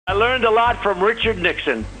I learned a lot from Richard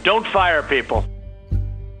Nixon. Don't fire people.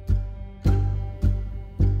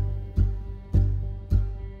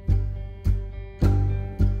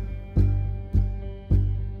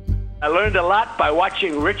 I learned a lot by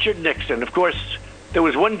watching Richard Nixon. Of course, there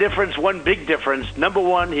was one difference, one big difference. Number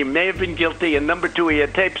one, he may have been guilty, and number two, he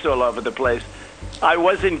had tapes all over the place. I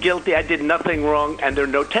wasn't guilty, I did nothing wrong, and there are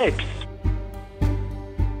no tapes.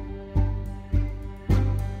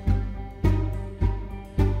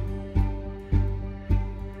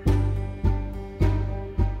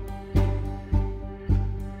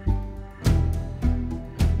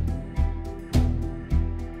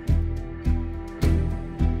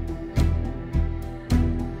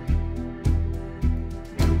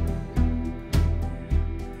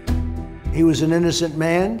 He was an innocent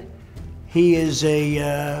man. He is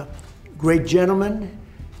a great gentleman.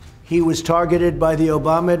 He was targeted by the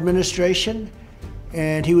Obama administration,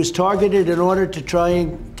 and he was targeted in order to try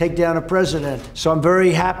and take down a president. So I'm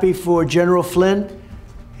very happy for General Flynn.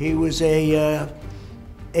 He was a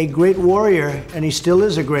great warrior, and he still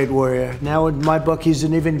is a great warrior. Now in my book, he's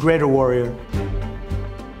an even greater warrior.